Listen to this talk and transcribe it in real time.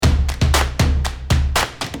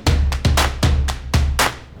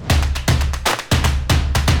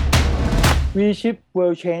V-Ship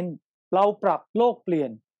World Change เราปรับโลกเปลี่ย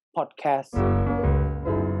นพอดแคสต์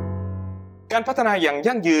การพัฒนาอย่าง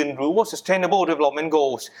ยั่งยืนหรือว่า Sustainable Development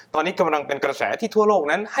Goals ตอนนี้กำลังเป็นกระแสที่ทั่วโลก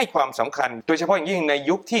นั้นให้ความสำคัญโดยเฉพาะอย่างยิ่งใน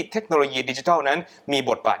ยุคที่เทคโนโลยีดิจิทัลนั้นมี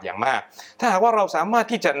บทบาทอย่างมากถ้าหากว่าเราสามารถ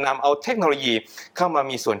ที่จะนำเอาเทคโนโลยีเข้ามา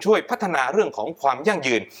มีส่วนช่วยพัฒนาเรื่องของความยั่ง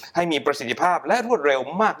ยืนให้มีประสิทธิภาพและรวดเร็ว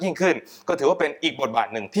มากยิ่งขึ้นก็ถือว่าเป็นอีกบทบาท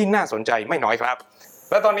หนึ่งที่น่าสนใจไม่น้อยครับ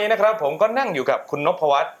และตอนนี้นะครับผมก็นั่งอยู่กับคุณนพ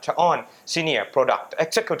วัฒน์ ชอ้อน Senior Product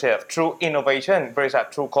Executive True Innovation บริษัท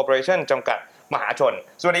True Corporation จำกัดมหาชน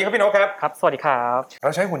สวัสดีครับพี่นพครับครับสวัสดีครับเร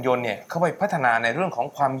าใช้หุ่นยนต์เนี่ยเข้าไปพัฒนาในเรื่องของ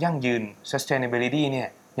ความยั่งยืน sustainability เนี่ย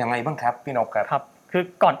ยังไงบ้างครับพี่นพครับครับคือ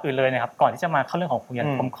ก่อนอื่นเลยนะครับก่อนที่จะมาเข้าเรื่องของหุ่นยน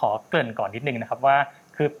ต์ผมขอเกริ่นก่อนนิดนึงนะครับว่า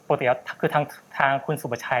คือปกติแล้วคือทางคุณสุ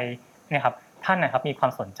ประชัยนะครับท่านนะครับมีควา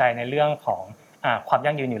มสนใจในเรื่องของความ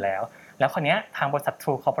ยั่งยืนอยู่แล้วแล้วคราวนี้ทางบริษัท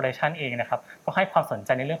True Corporation เองนะครับก็ให้ความสนใจ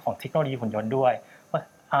ในเรื่องของเทคโนโลยีหุ่นยนต์ด้วย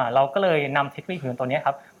เราก็เลยนำเทคโนโลยีหุ่นยนต์ตัวนี้ค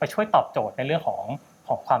รับไปช่วยตอบโจทย์ในเรื่องของ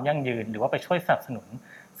ความยั่งยืนหรือว่าไปช่วยสนับสนุน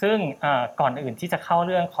ซึ่งก่อนอื่นที่จะเข้าเ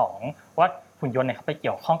รื่องของว่าหุ่นยนต์เนี่ยไปเ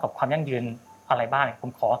กี่ยวข้องกับความยั่งยืนอะไรบ้างผ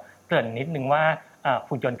มขอเกริ่นนิดนึงว่า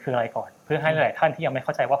หุ่นยนต์คืออะไรก่อนเพื่อให้หลายท่านที่ยังไม่เ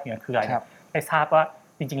ข้าใจว่าหุ่นยนต์คืออะไรได้ทราบว่า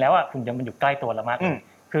จริงๆแล้วหุ่นยนต์มันอยู่ใกล้ตัวเรามาก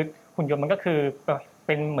คือหุ่นยนต์มันก็คือเ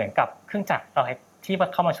ป็นเหมือนกับเครื่องจักรอะไรที่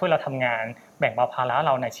เข้ามาช่วยเราทำงานแบ่งเบาภาระเ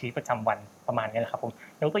ราในชีวิตประจำวันประมาณนี้นะครับผม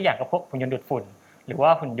ยกตัวอย่างกับพวกหุ่นยนต์ดูดฝุ่นหรือว่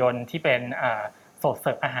าหุ่นยนต์ที่เป็นเ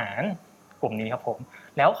สิร์ฟอาหารกลุ่มนี้ครับผม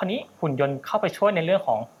แล้วคราวนี้หุ่นยนต์เข้าไปช่วยในเรื่องข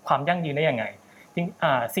องความยั่งยืนได้ยังไงจริง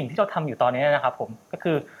สิ่งที่เราทำอยู่ตอนนี้นะครับผมก็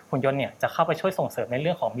คือหุ่นยนต์เนี่ยจะเข้าไปช่วยส่งเสริมในเ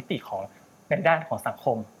รื่องของมิติของในด้านของสังค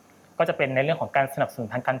มก็จะเป็นในเรื่องของการสนับสนุน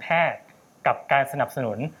ทางการแพทย์กับการสนับส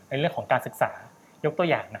นุนในเรื่องของการศึกษายกตัว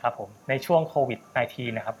อย่างนะครับผมในช่วงโควิด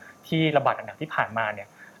 -19 นะครับที่ระบาดหนักที่ผ่านมาเนี่ย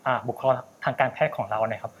บุคลากรทางการแพทย์ของเรา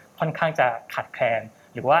เนี่ยครับค่อนข้างจะขาดแคลน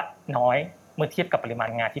หรือว่าน้อยเมื่อเทียบกับปริมาณ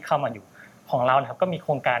งานที่เข้ามาอยู่ของเรานะครับก็มีโค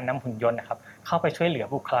รงการนำหุ่นยนต์นะครับเข้าไปช่วยเหลือ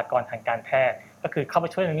บุคลากรทางการแพทย์ก็คือเข้าไป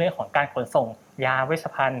ช่วยในเรื่องของการขนส่งยาเวช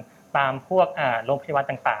ภัณฑ์ตามพวกโรงพยาบาล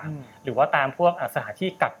ต่างๆหรือว่าตามพวกสถานที่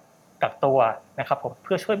กักตัวนะครับผมเ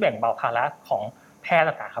พื่อช่วยแบ่งเบาภาระของแพทย์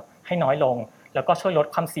ต่างๆครับให้น้อยลงแล้วก็ช่วยลด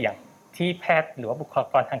ความเสี่ยงที่แพทย์หรือว่าบุคลา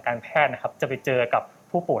กรทางการแพทย์นะครับจะไปเจอกับ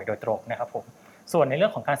ผู้ป่วยโดยตรงนะครับผมส่วนในเรื่อ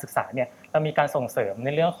งของการศึกษาเนี่ยเรามีการส่งเสริมใน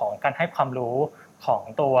เรื่องของการให้ความรู้ของ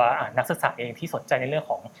ตัวนักศึกษาเองที่สนใจในเรื่อง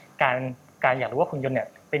ของการอยากรู้ว่าหุ่นยนต์เนี่ย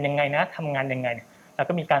เป็นยังไงนะทำงานยังไงแล้ว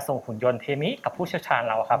ก็มีการส่งหุ่นยนต์เทมิกับผู้เชี่ยวชาญ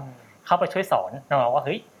เราครับเข้าไปช่วยสอนน้องๆว่าเ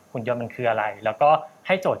ฮ้ยหุ่นยนต์มันคืออะไรแล้วก็ใ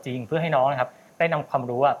ห้โจทย์จริงเพื่อให้น้องนะครับได้นำความ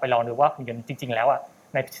รู้ไปลองดูว่าหุ่นยนต์จริงๆแล้ว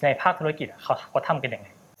ในภาคธุรกิจเขาทำกันยังไง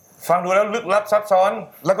ฟังดูแล้วลึกลับซับซ้อน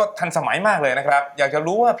แล้วก็ทันสมัยมากเลยนะครับอยากจะ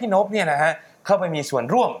รู้ว่าพี่นพเนี่ยนะฮะเข้าไปมีส่วน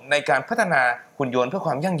ร่วมในการพัฒนาหุ่นยนต์เพื่อค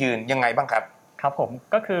วามยั่งยืนยังไงบ้างครับครับผม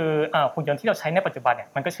ก็คือหุ่นยนต์ที่เราใช้ในปัจจุบันเนี่ย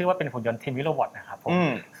มันก็ชื่อว่าเป็นหุ่นยนต์10 กิโลวัตต์นะครับผม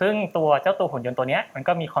ซึ่งตัวหุ่นยนต์ตัวนี้มัน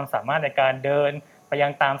ก็มีความสามารถในการเดินไปยั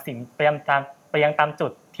งตามจุ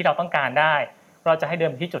ดที่เราต้องการได้เราจะให้เดิน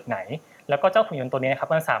ไปที่จุดไหนแล้วก็เจ้าหุ่นยนต์ตัวนี้นะครับ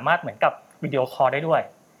มันสามารถเหมือนกับวิดีโอคอลได้ด้วย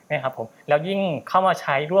นะครับผมแล้วยิ่งเข้ามาใ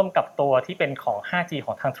ช้ร่วมกับตัวที่เป็นของ 5G ข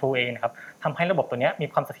องทาง True เองนะครับทำให้ระบบตัวนี้มี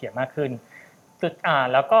ความเสถียรมากขึ้น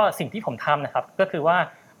แล้วก็สิ่งที่ผมทำนะครับก็คือว่า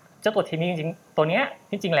เจ้าตัวทีนี้จริงๆตัวนี้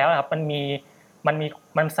จริงๆแล้วนะครับ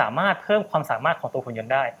มันสามารถเพิ่มความสามารถของตัวหุ่นยน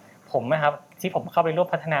ต์ได้ผมนะครับที่ผมเข้าไปร่วม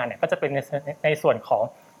พัฒนาเนี่ยก็จะเป็นในส่วนของ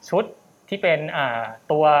ชุดที่เป็น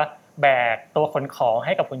ตัวแบกตัวขนของใ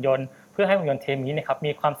ห้กับหุ่นยนต์เพื่อให้หุ่นยนต์เทมินะครับ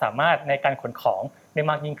มีความสามารถในการขนของได้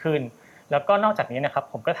มากยิ่งขึ้นแล้วก็นอกจากนี้นะครับ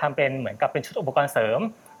ผมก็ทำเป็นเหมือนกับเป็นชุดอุปกรณ์เสริม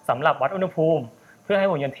สำหรับวัดอุณหภูมิเพื่อให้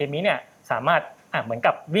หุ่นยนต์เทมิเนี่ยสามารถเหมือน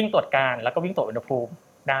กับวิ่งตรวจการแล้วก็วิ่งตรวจอุณหภูมิ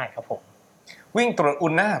ได้ครับผมวิ่งตรวจอุ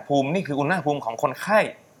ณหภูมินี่คืออุณหภูมิของคนไข้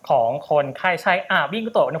ใช่วิ่ง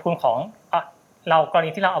ตรวจอุณหภูมิของเรากรณี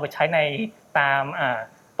ที่เราเอาไปใช้ในตาม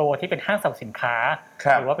ตัวที่เป็นห้างสรรพสินค้า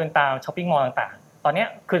หรือว่าเป็นตามช้อปปิ้งมอลล์ต่างๆตอนนี้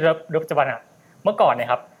คือโดยปัจจุบันเมื่อก่อนเนี่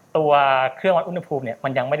ยครับตัวเครื่องวัดอุณหภูมิเนี่ยมั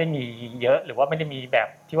นยังไม่ได้มีเยอะหรือว่าไม่ได้มีแบบ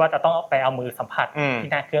ที่ว่าจะต้องไปเอามือสัมผัส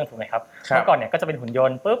ที่หน้าเครื่องถูกไหมครับเมื่อก่อนเนี่ยก็จะเป็นหุ่นย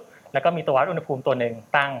นต์ปุ๊บแล้วก็มีตัววัดอุณหภูมิตัวนึง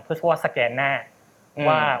ตั้งเพื่อว่าสแกนหน้า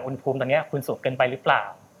ว่าอุณหภูมิตรงนี้คุณสูงเกินไปหรือเปล่า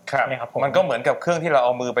นะครับมันก็เหมือนกับเครื่องที่เราเอ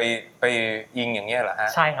ามือไปยิงอย่างเงี้ยเหรอฮะ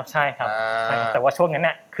ใช่ครับแต่ว่าช่วงนั้นเ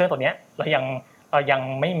นี่ยเครื่องตัวนี้เรายัง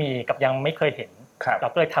ไม่มีกับยังไม่เคยเห็นเรา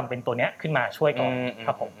ก็เลยทำเป็นตัวนี้ขึ้นมาช่วยก่อนค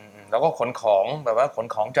รับผมแล้วก็ขนของแบบว่าขน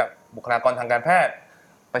ของจากบุคลากรทางการแพทย์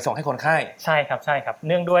ไปส่งให้คนไข้ใช่ครับเ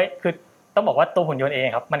นื่องด้วยคือต้องบอกว่าตัวหุ่นยนต์เอง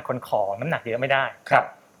ครับมันขนของน้ำหนักเยอะไม่ได้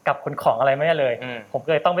กับขนของอะไรไม่ได้เลยผมก็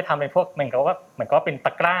เลยต้องไปทำเป็นพวกเหมือนกับว่าเป็นต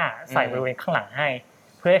ะกร้าใส่บริเวณข้างหลังให้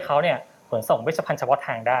เพื่อให้เขาเนี่ยขนส่งเวชภัณฑ์เฉพาะท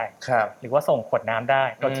างได้หรือว่าส่งขวดน้ำได้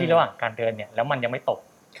โดยที่ระหว่างการเดินเนี่ยแล้วมันยังไม่ตก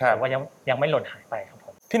หรือว่ายังไม่หล่นหายไปครับผ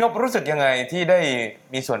ม พี่นพรู้สึกยังไงที่ได้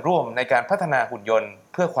มีส่วนร่วมในการพัฒนาหุ่นยนต์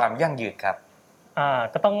เพื่อความยั่งยืนครับ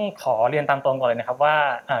ก็ต้องขอเรียนตามตรงก่อนเลยนะครับว่า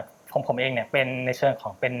ผมเองเนี่ยเป็นในเชิงขอ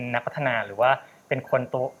งเป็นนักพัฒนาหรือว่าเป็น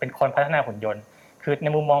คนพัฒนาหุ่นยนต์คือใน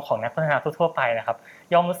มุมมองของนักพัฒนาทั่วๆไปนะครับ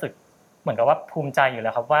ย่อมรู้สึกเหมือนกับว่าภูมิใจอยู่แล้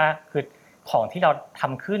วครับว่าคือของที่เราท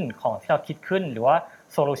ำขึ้นของที่เราคิดขึ้นหรือว่า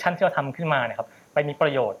โซลูชันที่เราทำขึ้นมาเนี่ยครับไปมีปร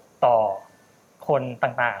ะโยชน์ต่อคน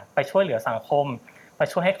ต่างๆไปช่วยเหลือสังคมไป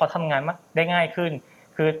ช่วยให้เขาทำงานได้ง่ายขึ้น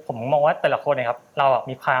คือผมมองว่าแต่ละคนนะครับเรา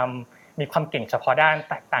มีความเก่งเฉพาะด้าน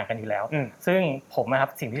แตกต่างกันอยู่แล้วซึ่งผมนะครั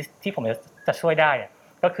บสิ่งที่ผมจะช่วยได้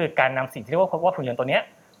ก็คือการนำสิ่งที่เรียกว่าหุ่นยนต์ตัวนี้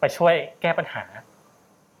ไปช่วยแก้ปัญหา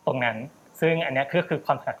ตรงนั้นซึ่งอันนี้คือค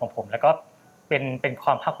วามถนัดของผมแล้วก็เป็นคว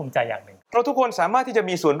ามภาคภูมิใจอย่างหนึ่งเราทุกคนสามารถที่จะ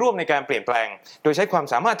มีส่วนร่วมในการเปลี่ยนแปลงโดยใช้ความ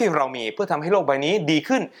สามารถที่เรามีเพื่อทำให้โลกใบนี้ดี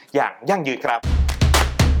ขึ้นอย่างยั่งยืนครับ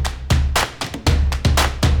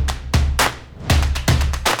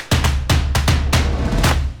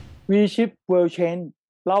We Shift World Change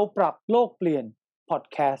เราปรับโลกเปลี่ยนพอด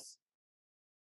แคสต์